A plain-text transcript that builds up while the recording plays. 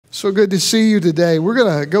So good to see you today. We're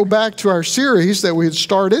going to go back to our series that we had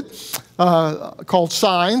started called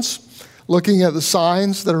Signs, looking at the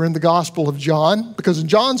signs that are in the Gospel of John. Because in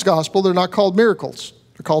John's Gospel, they're not called miracles.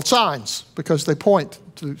 They're called signs because they point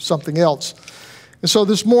to something else. And so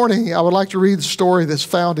this morning, I would like to read the story that's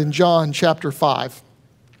found in John chapter 5.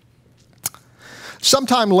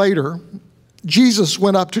 Sometime later, Jesus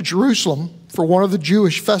went up to Jerusalem for one of the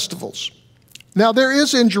Jewish festivals. Now there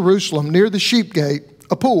is in Jerusalem, near the sheep gate,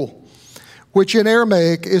 a pool, which in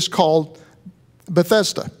Aramaic is called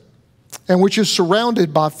Bethesda, and which is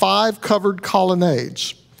surrounded by 5 covered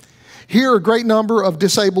colonnades. Here a great number of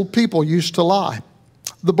disabled people used to lie: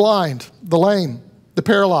 the blind, the lame, the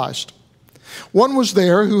paralyzed. One was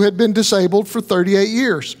there who had been disabled for 38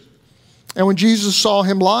 years. And when Jesus saw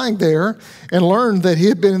him lying there and learned that he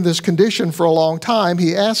had been in this condition for a long time,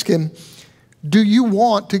 he asked him, "Do you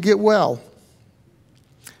want to get well?"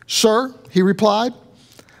 "Sir," he replied,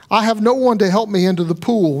 "I have no one to help me into the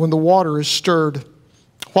pool when the water is stirred.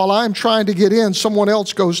 While I am trying to get in, someone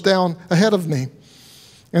else goes down ahead of me."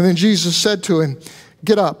 And then Jesus said to him,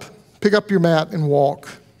 "Get up, pick up your mat and walk."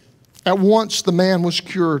 At once the man was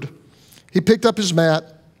cured. He picked up his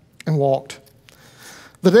mat and walked.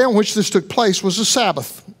 The day on which this took place was a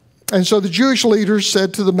Sabbath. And so the Jewish leaders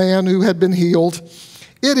said to the man who had been healed,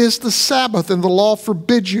 "It is the Sabbath, and the law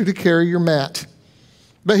forbids you to carry your mat."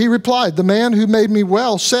 But he replied, "The man who made me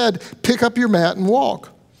well said, 'Pick up your mat and walk.'"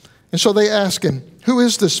 And so they asked him, "Who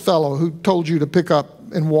is this fellow who told you to pick up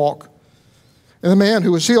and walk?" And the man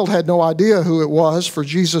who was healed had no idea who it was, for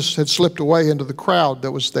Jesus had slipped away into the crowd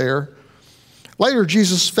that was there. Later,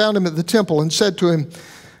 Jesus found him at the temple and said to him,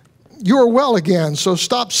 "You are well again, so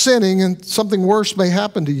stop sinning and something worse may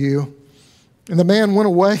happen to you." And the man went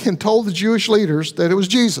away and told the Jewish leaders that it was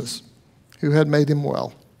Jesus who had made him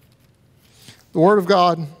well. The word of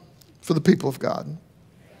God for the people of God.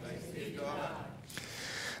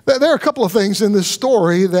 There are a couple of things in this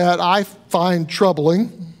story that I find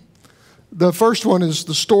troubling. The first one is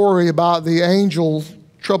the story about the angel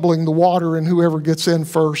troubling the water, and whoever gets in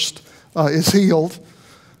first is healed.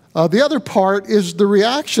 The other part is the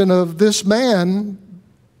reaction of this man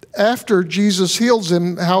after Jesus heals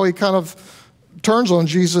him, how he kind of turns on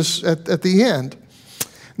Jesus at the end.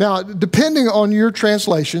 Now, depending on your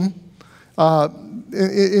translation,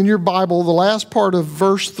 in your Bible, the last part of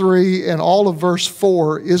verse 3 and all of verse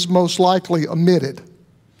 4 is most likely omitted.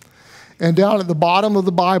 And down at the bottom of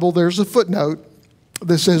the Bible, there's a footnote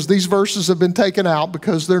that says these verses have been taken out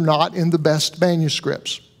because they're not in the best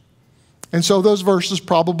manuscripts. And so those verses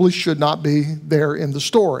probably should not be there in the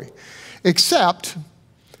story, except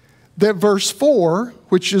that verse 4,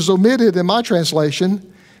 which is omitted in my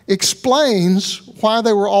translation, explains why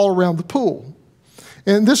they were all around the pool.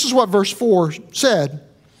 And this is what verse 4 said: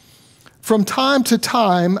 "From time to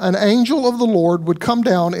time, an angel of the Lord would come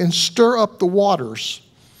down and stir up the waters.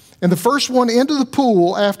 And the first one into the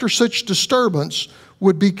pool after such disturbance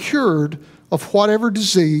would be cured of whatever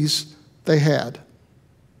disease they had."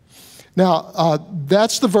 Now,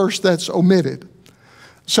 that's the verse that's omitted.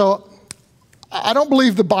 So I don't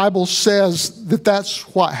believe the Bible says that that's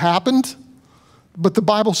what happened, but the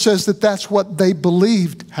Bible says that that's what they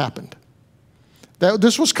believed happened.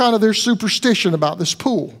 This was kind of their superstition about this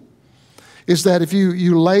pool, is that if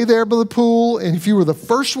you lay there by the pool, and if you were the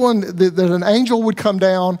first one, that an angel would come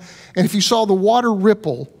down, and if you saw the water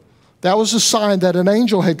ripple, that was a sign that an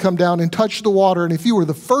angel had come down and touched the water, and if you were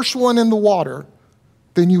the first one in the water,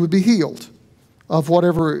 then you would be healed of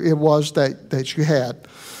whatever it was that you had.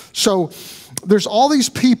 So there's all these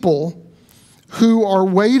people who are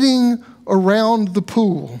waiting around the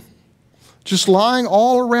pool, just lying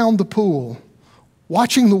all around the pool,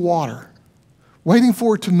 watching the water, waiting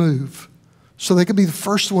for it to move so they could be the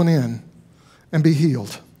first one in and be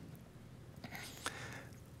healed.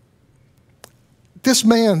 This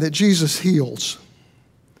man that Jesus heals,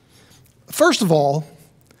 first of all,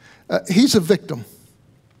 he's a victim.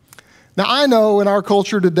 Now, I know in our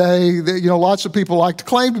culture today that, lots of people like to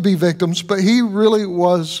claim to be victims, but he really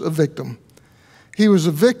was a victim. He was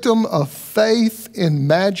a victim of faith in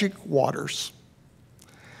magic waters.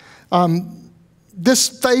 This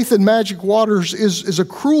faith in magic waters is a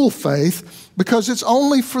cruel faith because it's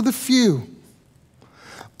only for the few.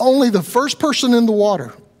 Only the first person in the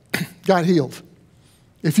water got healed.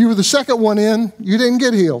 If you were the second one in, you didn't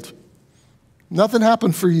get healed. Nothing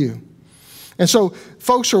happened for you. And so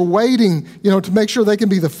folks are waiting, to make sure they can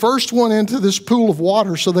be the first one into this pool of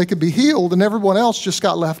water so they could be healed, and everyone else just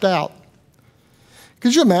got left out.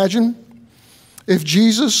 Could you imagine If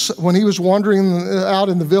Jesus, when he was wandering out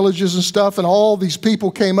in the villages and stuff, and all these people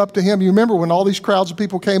came up to him, you remember when all these crowds of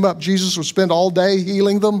people came up, Jesus would spend all day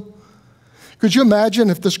healing them? Could you imagine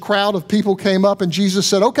if this crowd of people came up and Jesus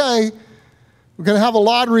said, okay, we're going to have a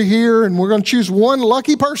lottery here, and we're going to choose one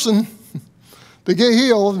lucky person to get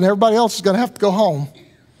healed, and everybody else is going to have to go home.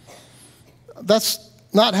 That's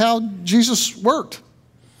not how Jesus worked.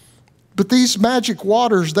 But these magic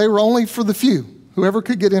waters, they were only for the few, whoever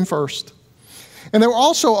could get in first. And they were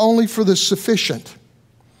also only for the sufficient,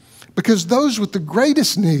 because those with the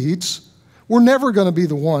greatest needs were never going to be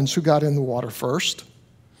the ones who got in the water first.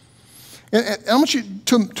 And I want you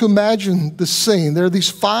to imagine the scene. There are these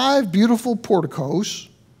 5 beautiful porticos,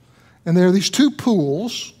 and there are these 2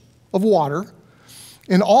 pools of water,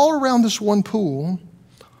 and all around this one pool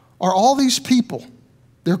are all these people.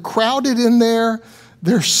 They're crowded in there.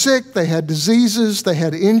 They're sick. They had diseases. They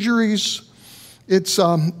had injuries. It's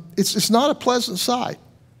not a pleasant sight.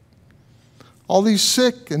 All these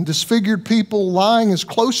sick and disfigured people lying as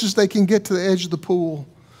close as they can get to the edge of the pool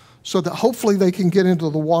so that hopefully they can get into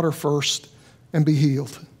the water first and be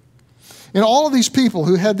healed. And all of these people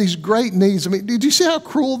who had these great needs, I mean, did you see how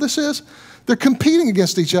cruel this is? They're competing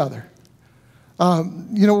against each other. I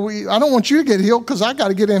don't want you to get healed because I got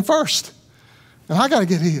to get in first. And I got to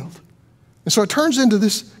get healed. And so it turns into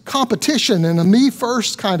this competition and a me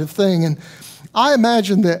first kind of thing. And I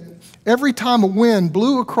imagine that every time a wind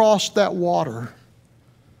blew across that water,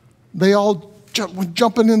 they all were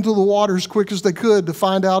jumping into the water as quick as they could to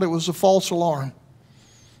find out it was a false alarm.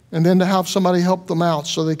 And then to have somebody help them out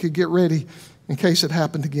so they could get ready in case it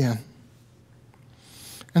happened again.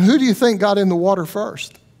 And who do you think got in the water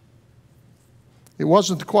first? It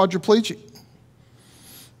wasn't the quadriplegic.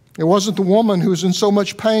 It wasn't the woman who was in so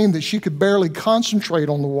much pain that she could barely concentrate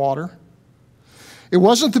on the water. It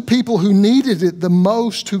wasn't the people who needed it the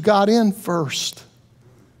most who got in first.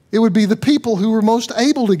 It would be the people who were most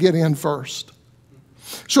able to get in first.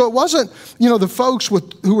 So it wasn't, the folks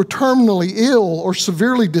who were terminally ill or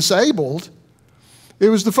severely disabled. It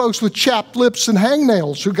was the folks with chapped lips and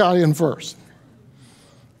hangnails who got in first,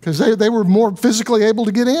 because they were more physically able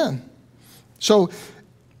to get in. So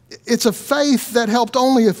it's a faith that helped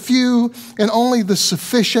only a few and only the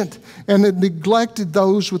sufficient, and it neglected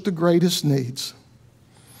those with the greatest needs.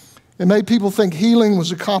 It made people think healing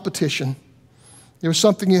was a competition. It was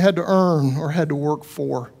something you had to earn or had to work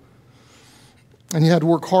for. And you had to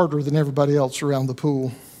work harder than everybody else around the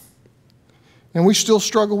pool. And we still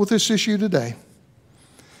struggle with this issue today.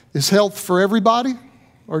 Is health for everybody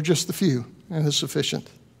or just the few and the sufficient?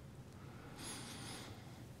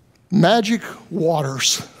 Magic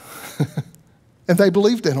waters. And they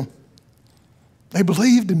believed in them. They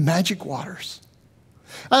believed in magic waters.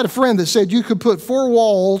 I had a friend that said you could put 4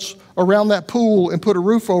 walls around that pool and put a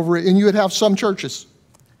roof over it and you would have some churches.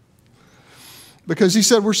 Because he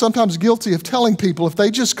said we're sometimes guilty of telling people if they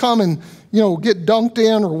just come and, get dunked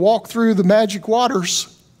in or walk through the magic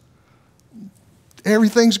waters,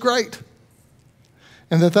 everything's great.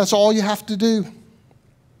 And that's all you have to do.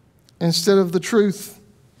 Instead of the truth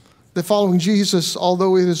that following Jesus,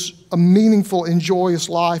 although it is a meaningful and joyous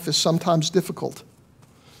life, is sometimes difficult.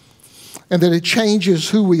 And that it changes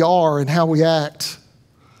who we are and how we act.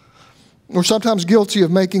 We're sometimes guilty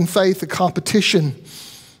of making faith a competition,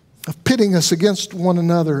 of pitting us against one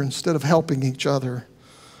another instead of helping each other.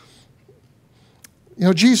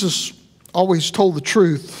 Jesus always told the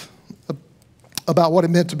truth about what it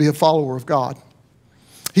meant to be a follower of God.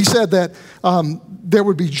 He said that there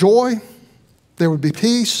would be joy, there would be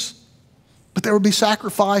peace, but there would be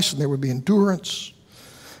sacrifice and there would be endurance.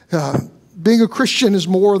 Being a Christian is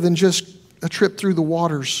more than just a trip through the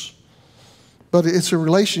waters, but it's a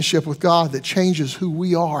relationship with God that changes who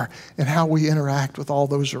we are and how we interact with all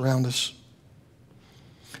those around us.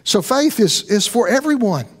 So faith is for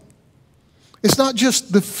everyone. It's not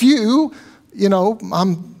just the few. It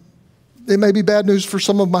may be bad news for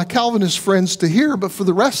some of my Calvinist friends to hear, but for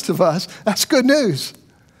the rest of us, that's good news.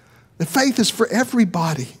 That faith is for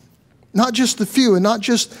everybody, not just the few and not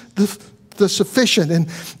just the sufficient.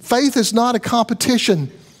 And faith is not a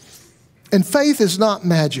competition. And faith is not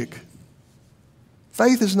magic.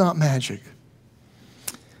 Faith is not magic.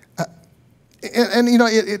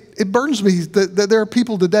 It burdens me that there are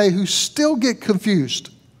people today who still get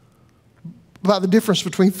confused about the difference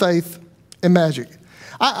between faith and magic.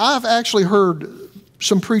 I've actually heard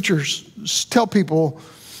some preachers tell people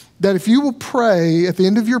that if you will pray, at the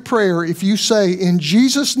end of your prayer, if you say, in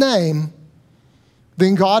Jesus' name,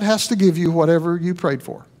 then God has to give you whatever you prayed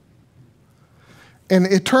for. And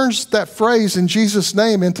it turns that phrase, in Jesus'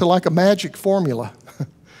 name, into like a magic formula,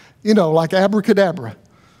 like abracadabra.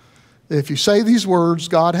 If you say these words,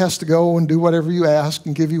 God has to go and do whatever you ask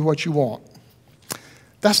and give you what you want.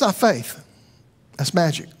 That's not faith. That's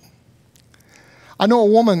magic. I know a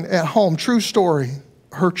woman at home, true story.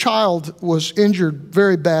 Her child was injured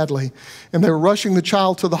very badly, and they were rushing the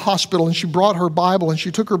child to the hospital, and she brought her Bible, and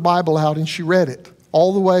she took her Bible out, and she read it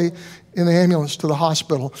all the way in the ambulance to the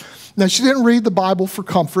hospital. Now, she didn't read the Bible for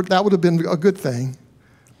comfort. That would have been a good thing.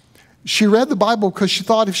 She read the Bible because she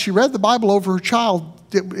thought if she read the Bible over her child,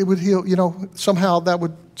 it would heal, somehow that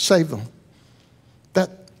would save them.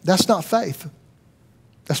 That's not faith.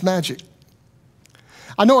 That's magic.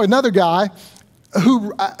 I know another guy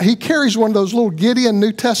who he carries one of those little Gideon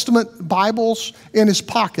New Testament Bibles in his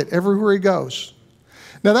pocket everywhere he goes.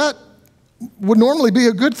 Now that would normally be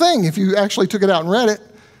a good thing if you actually took it out and read it.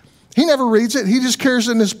 He never reads it. He just carries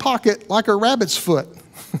it in his pocket like a rabbit's foot.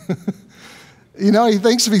 He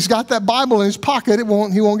thinks if he's got that Bible in his pocket, he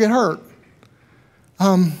won't get hurt.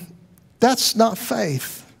 That's not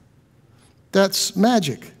faith. That's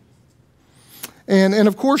magic. And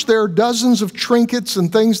of course, there are dozens of trinkets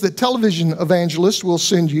and things that television evangelists will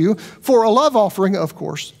send you for a love offering, of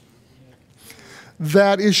course,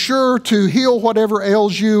 that is sure to heal whatever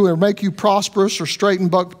ails you or make you prosperous or straighten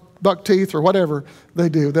buck teeth or whatever they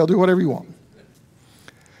do. They'll do whatever you want.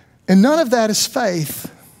 And none of that is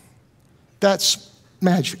faith. That's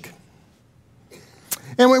magic.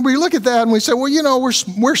 And when we look at that and we say, well,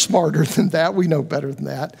 we're smarter than that. We know better than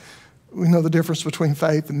that. We know the difference between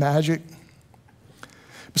faith and magic.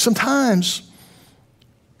 But sometimes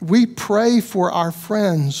we pray for our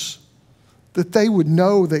friends that they would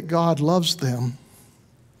know that God loves them,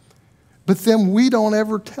 but then we don't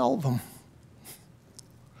ever tell them.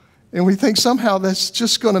 And we think somehow that's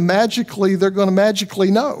just they're going to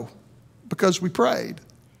magically know because we prayed.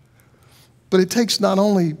 But it takes not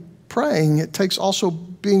only praying, it takes also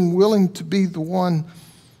being willing to be the one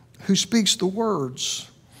who speaks the words.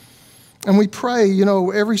 And we pray,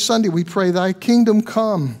 every Sunday we pray, thy kingdom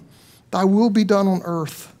come, thy will be done on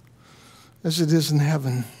earth as it is in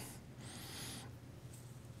heaven.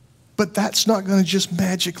 But that's not going to just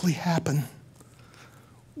magically happen.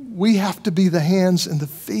 We have to be the hands and the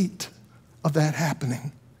feet of that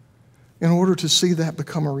happening in order to see that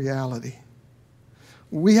become a reality.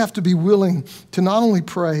 We have to be willing to not only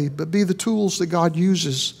pray, but be the tools that God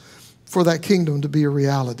uses for that kingdom to be a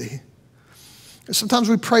reality. Sometimes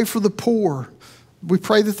we pray for the poor. We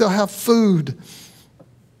pray that they'll have food,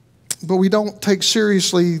 but we don't take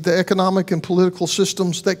seriously the economic and political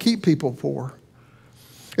systems that keep people poor.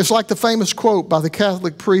 It's like the famous quote by the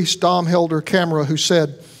Catholic priest Dom Helder Camera, who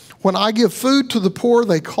said, "When I give food to the poor,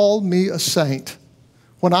 they call me a saint.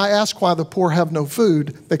 When I ask why the poor have no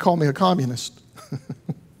food, they call me a communist."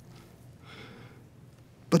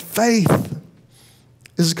 But faith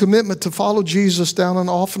is a commitment to follow Jesus down an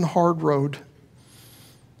often hard road.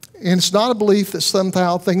 And it's not a belief that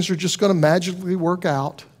somehow things are just going to magically work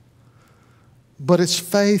out, but it's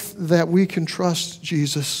faith that we can trust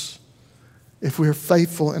Jesus if we are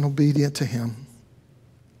faithful and obedient to him.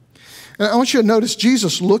 And I want you to notice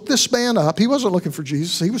Jesus looked this man up. He wasn't looking for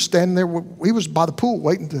Jesus. He was standing there. He was by the pool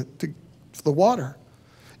waiting for the water.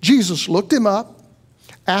 Jesus looked him up,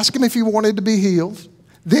 asked him if he wanted to be healed.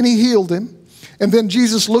 Then he healed him. And then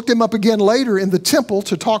Jesus looked him up again later in the temple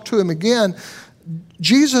to talk to him again.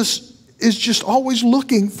 Jesus is just always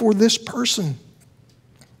looking for this person.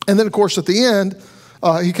 And then, of course, at the end,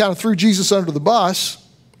 he kind of threw Jesus under the bus.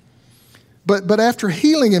 But after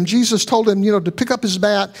healing him, Jesus told him, to pick up his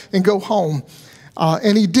mat and go home.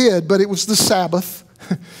 And he did, but it was the Sabbath.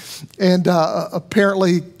 And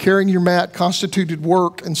apparently carrying your mat constituted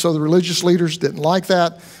work. And so the religious leaders didn't like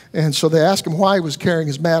that. And so they asked him why he was carrying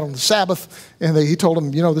his mat on the Sabbath. And he told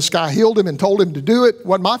them, this guy healed him and told him to do it.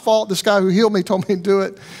 Wasn't my fault. This guy who healed me told me to do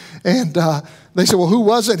it. And they said, well, who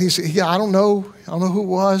was it? He said, yeah, I don't know. I don't know who it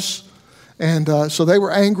was. And so they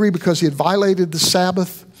were angry because he had violated the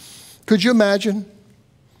Sabbath. Could you imagine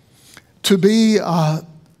to be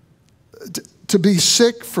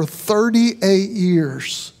sick for 38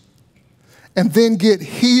 years and then get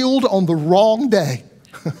healed on the wrong day?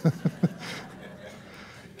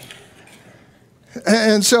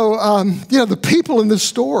 And so, the people in this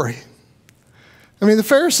story, the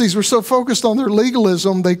Pharisees were so focused on their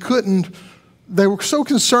legalism, they were so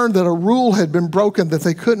concerned that a rule had been broken that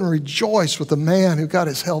they couldn't rejoice with the man who got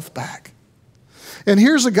his health back. And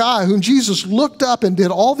here's a guy whom Jesus looked up and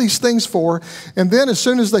did all these things for, and then as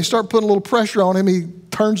soon as they start putting a little pressure on him, he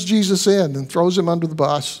turns Jesus in and throws him under the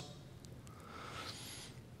bus.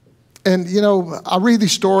 And, I read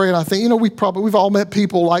these stories and I think, we've all met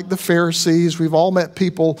people like the Pharisees. We've all met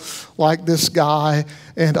people like this guy.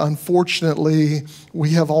 And unfortunately,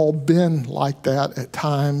 we have all been like that at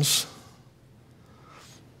times.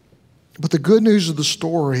 But the good news of the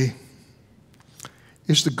story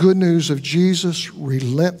is the good news of Jesus'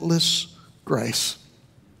 relentless grace.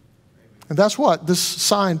 And that's what this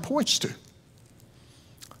sign points to.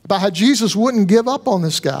 About how Jesus wouldn't give up on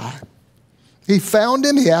this guy. He found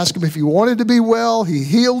him. He asked him if he wanted to be well. He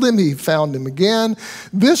healed him. He found him again.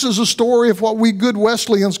 This is a story of what we good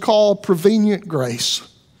Wesleyans call prevenient grace.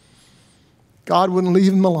 God wouldn't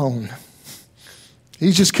leave him alone.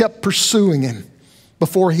 He just kept pursuing him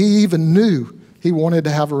before he even knew he wanted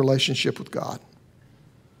to have a relationship with God.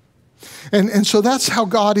 And so that's how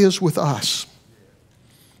God is with us.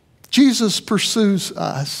 Jesus pursues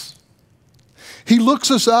us. He looks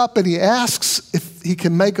us up and he asks if he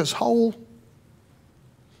can make us whole.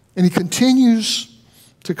 And he continues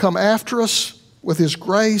to come after us with his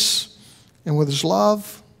grace and with his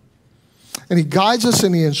love. And he guides us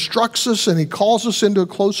and he instructs us and he calls us into a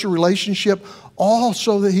closer relationship, all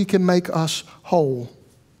so that he can make us whole.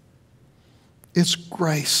 It's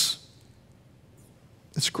grace.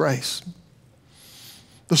 It's grace.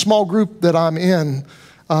 The small group that I'm in,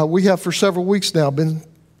 we have for several weeks now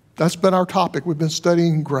that's been our topic. We've been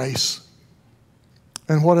studying grace.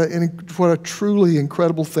 And what a truly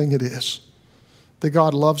incredible thing it is that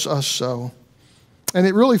God loves us so. And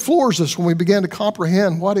it really floors us when we begin to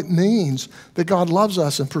comprehend what it means that God loves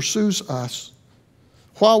us and pursues us.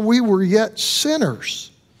 While we were yet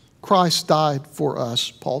sinners, Christ died for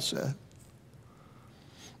us, Paul said.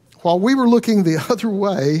 While we were looking the other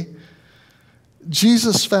way,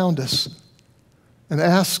 Jesus found us and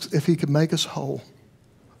asked if he could make us whole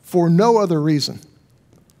for no other reason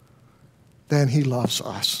than he loves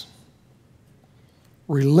us.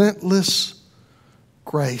 Relentless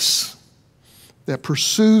grace that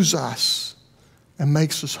pursues us and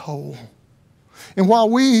makes us whole. And while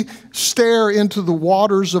we stare into the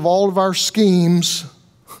waters of all of our schemes,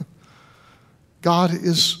 God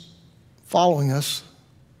is following us,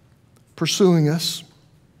 pursuing us,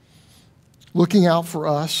 looking out for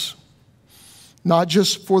us, not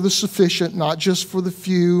just for the sufficient, not just for the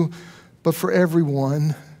few, but for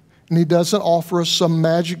everyone. And he doesn't offer us some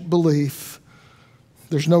magic belief.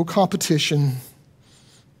 There's no competition,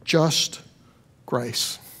 just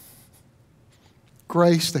grace.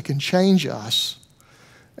 Grace that can change us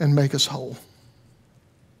and make us whole.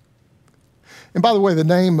 And by the way, the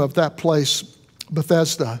name of that place,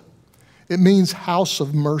 Bethesda, it means house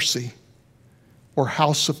of mercy or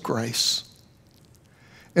house of grace.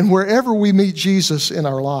 And wherever we meet Jesus in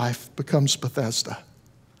our life becomes Bethesda.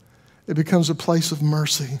 It becomes a place of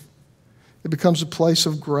mercy. It becomes a place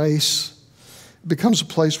of grace. It becomes a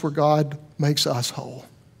place where God makes us whole.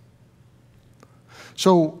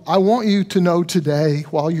 So I want you to know today,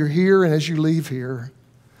 while you're here and as you leave here,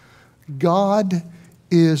 God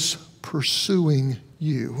is pursuing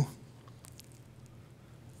you.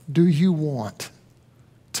 Do you want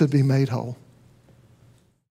to be made whole?